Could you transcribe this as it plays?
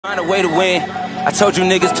Find a way to win. I told you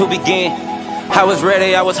niggas to begin. I was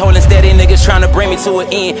ready, I was holding steady. Niggas trying to bring me to an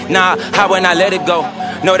end. Nah, how when I let it go?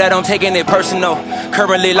 Know that I'm taking it personal.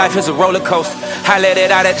 Currently life is a roller coaster. I let it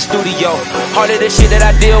out at the studio. All of the shit that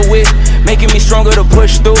I deal with, making me stronger to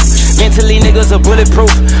push through. Mentally niggas are bulletproof.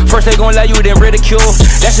 First they gon' love you, then ridicule.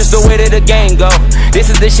 That's just the way that the game go. This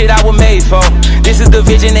is the shit I was made for. This is the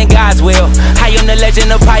vision and God's will. I am the legend,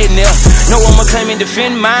 the pioneer. No one will claim and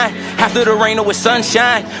defend mine. After the rain or with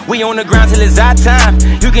sunshine, we on the ground till it's our time.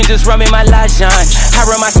 You can just run me, my light shine. I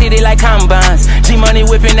run my city like combines. G-Money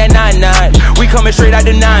whipping that 9-9. We coming straight out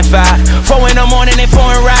the 9-5. 4 in the morning and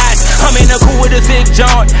foreign rides. I'm in the cool with a thick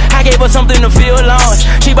joint. I gave her something to feel on.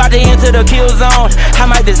 She bout to enter the kill zone. I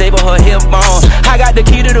might disable her hip bone. I got the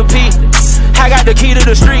key to the P. I got the key to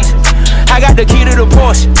the streets. I got the key to the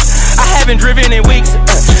Porsche. I haven't driven in weeks.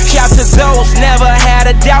 Shout to those, never had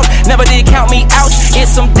a doubt. Never did count me out.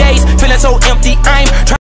 It's some days feeling so empty. I'm